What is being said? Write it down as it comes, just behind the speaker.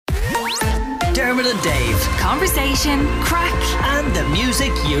Dermot and Dave. Conversation, crack, And the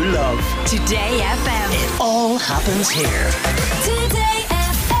music you love. Today FM. It all happens here. Today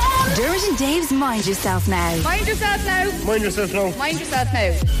FM. Dermot and Dave's Mind Yourself Now. Mind yourself now. Mind yourself now. Mind yourself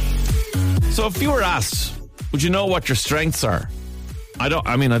now. So if you were asked, would you know what your strengths are? I don't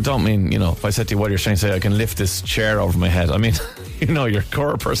mean, if I said to you what are your strengths, say I can lift this chair over my head. I mean, your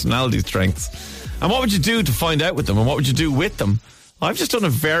core personality strengths. And what would you do to find out with them? And what would you do with them? I've just done a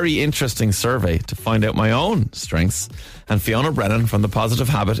very interesting survey to find out my own strengths. And Fiona Brennan from The Positive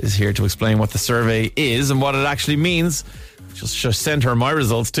Habit is here to explain what the survey is and what it actually means. Just send her my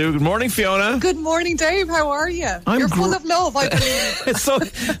results too. Good morning, Fiona. Good morning, Dave. How are you? You're full of love, I believe.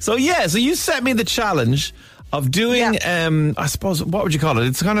 So you set me the challenge of doing, I suppose, what would you call it?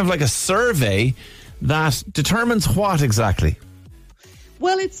 It's kind of like a survey that determines what exactly?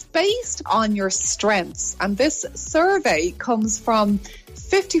 Well, it's based on your strengths. And this survey comes from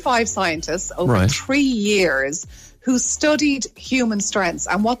 55 scientists over 3 years who studied human strengths.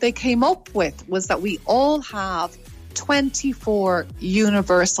 And what they came up with was that we all have 24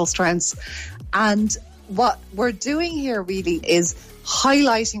 universal strengths. And what we're doing here really is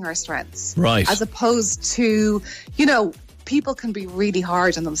highlighting our strengths. Right. As opposed to, people can be really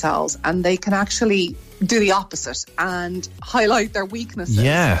hard on themselves and they can actually do the opposite and highlight their weaknesses.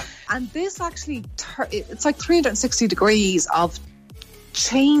 Yeah. And this actually, it's like 360 degrees of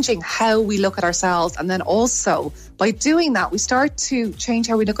changing how we look at ourselves. And then also by doing that, we start to change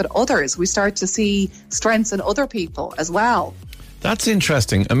how we look at others. We start to see strengths in other people as well. That's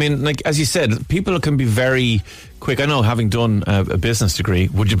interesting. I mean, like, as you said, people can be very quick. I know, having done a business degree,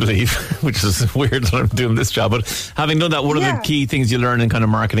 would you believe, which is weird that I'm doing this job, but having done that, one of the key things you learn in kind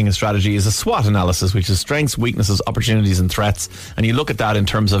of marketing and strategy is a SWOT analysis, which is strengths, weaknesses, opportunities and threats. And you look at that in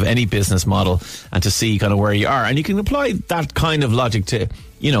terms of any business model and to see kind of where you are. And you can apply that kind of logic to,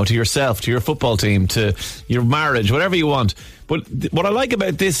 to yourself, to your football team, to your marriage, whatever you want. But what I like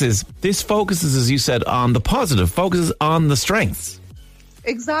about this is this focuses, as you said, on the positive, focuses on the strengths.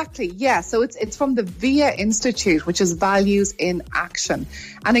 Exactly, yeah. So it's from the VIA Institute, which is Values in Action.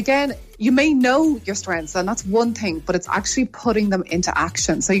 And again, you may know your strengths, and that's one thing, but it's actually putting them into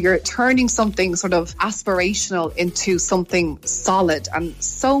action. So you're turning something sort of aspirational into something solid. And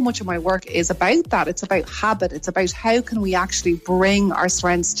so much of my work is about that. It's about habit. It's about how can we actually bring our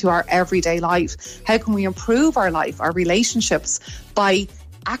strengths to our everyday life? How can we improve our life, our relationships by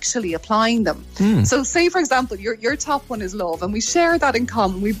actually applying them. So say, for example, your top one is love, and we share that in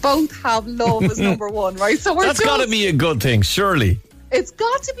common. We both have love as number one, right? So that's got to be a good thing, surely. It's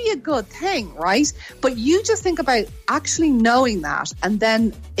got to be a good thing, right? But you just think about actually knowing that and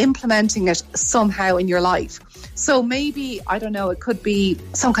then implementing it somehow in your life. So maybe, I don't know, it could be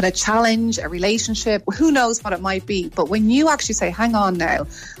some kind of challenge, a relationship, who knows what it might be. But when you actually say, hang on now,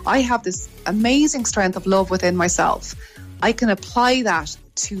 I have this amazing strength of love within myself. I can apply that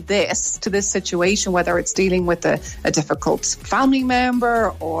to this situation, whether it's dealing with a difficult family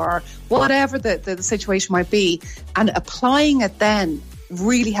member or whatever the situation might be, and applying it then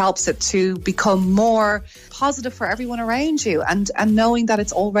really helps it to become more positive for everyone around you, and knowing that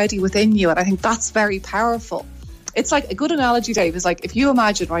it's already within you. And I think that's very powerful. It's like a good analogy, Dave, is like if you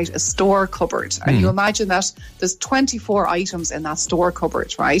imagine, right, a store cupboard, and you imagine that there's 24 items in that store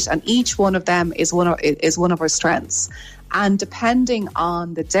cupboard, right, and each one of them is one of our strengths. And depending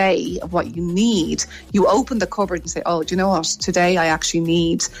on the day of what you need, you open the cupboard and say, oh, do you know what? Today I actually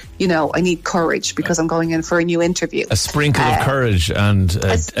need, I need courage because I'm going in for a new interview. A sprinkle of courage and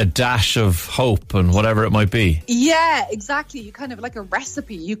a dash of hope and whatever it might be. Yeah, exactly. You kind of like a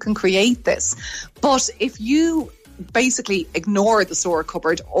recipe. You can create this. But if you basically ignore the store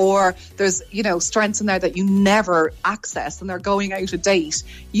cupboard, or there's strengths in there that you never access and they're going out of date,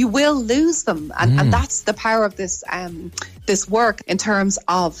 you will lose them. And that's the power of this work in terms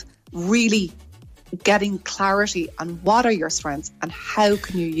of really getting clarity on what are your strengths and how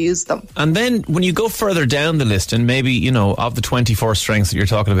can you use them. And then when you go further down the list, and maybe, of the 24 strengths that you're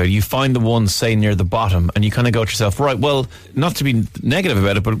talking about, you find the one, say, near the bottom, and you kind of go to yourself, right, well, not to be negative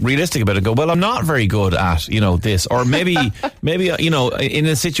about it, but realistic about it, go, well, I'm not very good at, this. Or maybe, in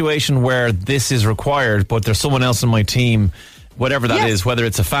a situation where this is required, but there's someone else on my team, whatever that is, whether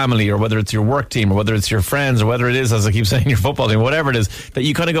it's a family or whether it's your work team or whether it's your friends or whether it is, as I keep saying, your football team, whatever it is, that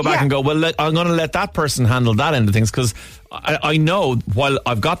you kind of go back and go, well, I'm going to let that person handle that end of things, because I know while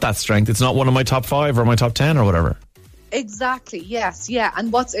I've got that strength, it's not one of my top 5 or my top 10 or whatever. Exactly, yes, yeah.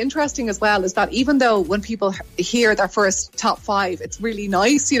 And what's interesting as well is that even though when people hear their first top 5, it's really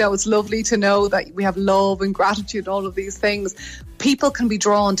nice, it's lovely to know that we have love and gratitude and all of these things, people can be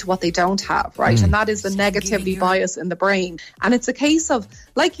drawn to what they don't have, right? And that is the negativity bias in the brain. And it's a case of,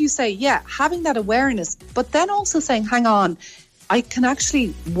 like you say, having that awareness, but then also saying, hang on, I can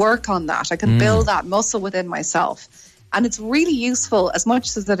actually work on that. I can build that muscle within myself. And it's really useful, as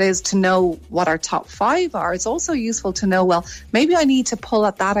much as it is to know what our top 5 are, it's also useful to know, well, maybe I need to pull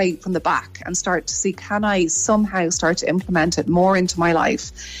at that out from the back and start to see, can I somehow start to implement it more into my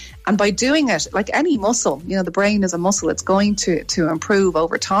life? And by doing it, like any muscle, the brain is a muscle, it's going to improve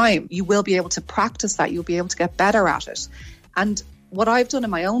over time. You will be able to practice that. You'll be able to get better at it. And what I've done in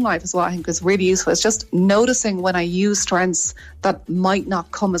my own life as well, I think is really useful, is just noticing when I use strengths that might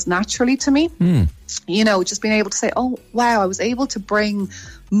not come as naturally to me. Just being able to say, oh, wow, I was able to bring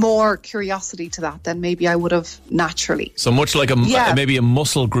more curiosity to that than maybe I would have naturally. So much like maybe a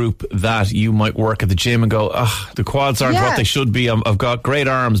muscle group that you might work at the gym and go, the quads aren't what they should be. I've got great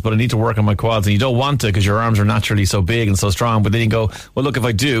arms, but I need to work on my quads. And you don't want to because your arms are naturally so big and so strong. But then you go, well, look, if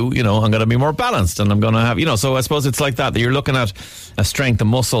I do, I'm going to be more balanced and I'm going to have, so I suppose it's like that you're looking at a strength, a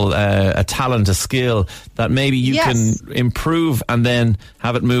muscle, a talent, a skill that maybe you can improve and then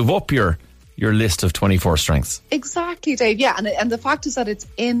have it move up your list of 24 strengths. Exactly, Dave. Yeah, and the fact is that it's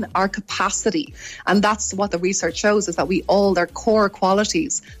in our capacity, and that's what the research shows, is that they're core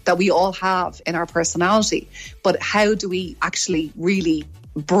qualities that we all have in our personality. But how do we actually really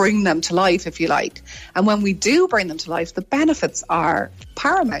bring them to life, if you like? And when we do bring them to life, the benefits are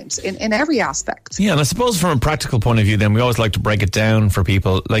paramount in every aspect. Yeah, and I suppose from a practical point of view, then we always like to break it down for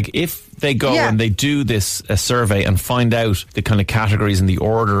people. Like if they go and they do this survey and find out the kind of categories and the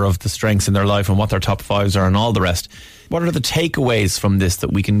order of the strengths in their life and what their top 5s are and all the rest, what are the takeaways from this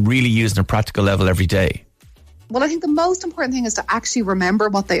that we can really use on a practical level every day? Well, I think the most important thing is to actually remember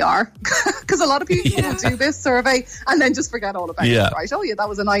what they are, because a lot of people will do this survey and then just forget all about it, right? Oh yeah, that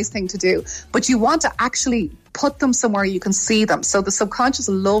was a nice thing to do. But you want to actually put them somewhere you can see them. So the subconscious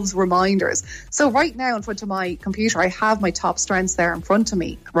loves reminders. So right now in front of my computer, I have my top strengths there in front of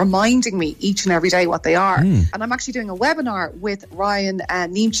me, reminding me each and every day what they are. And I'm actually doing a webinar with Ryan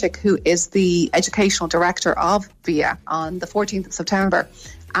Niemczyk, who is the educational director of VIA, on the 14th of September.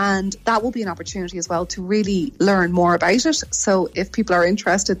 And that will be an opportunity as well to really learn more about it. So if people are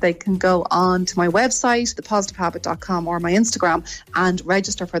interested, they can go on to my website, thepositivehabit.com, or my Instagram and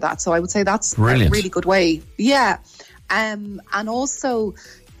register for that. So I would say that's brilliant. A really good way. Yeah. And also,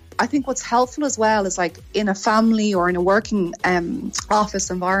 I think what's helpful as well is, like in a family or in a working office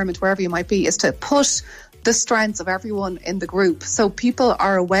environment, wherever you might be, is to put the strengths of everyone in the group so people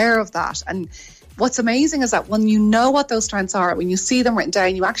are aware of that. And what's amazing is that when you know what those strengths are, when you see them written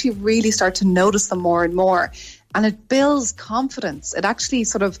down, you actually really start to notice them more and more. And it builds confidence. It actually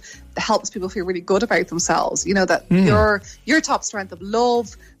sort of helps people feel really good about themselves. That your top strength of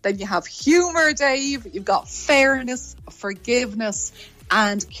love, then you have humour, Dave, you've got fairness, forgiveness,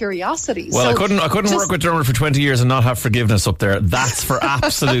 and curiosity. Well, I couldn't work with Dermot for 20 years and not have forgiveness up there. That's for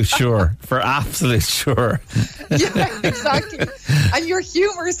absolute sure. For absolute sure. Yeah, exactly. And your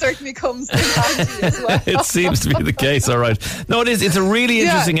humour certainly comes in handy as well. It seems to be the case, all right. No, it is. It's a really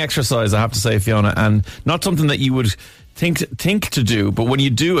interesting exercise, I have to say, Fiona, and not something that you would think to do, but when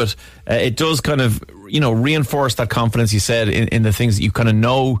you do it, it does kind of, reinforce that confidence you said in the things that you kind of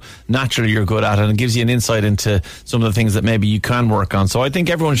know naturally you're good at, and it gives you an insight into some of the things that maybe you can work on. So I think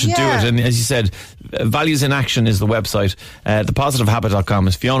everyone should do it. And as you said, Values in Action is the website. Thepositivehabit.com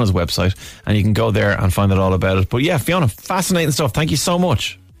is Fiona's website, and you can go there and find out all about it. But yeah, Fiona, fascinating stuff. Thank you so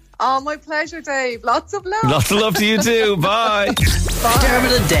much. Oh, my pleasure, Dave. Lots of love. Lots of love to you too. Bye.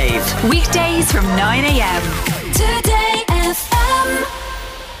 Dermot and Dave. Weekdays from 9 a.m. Today.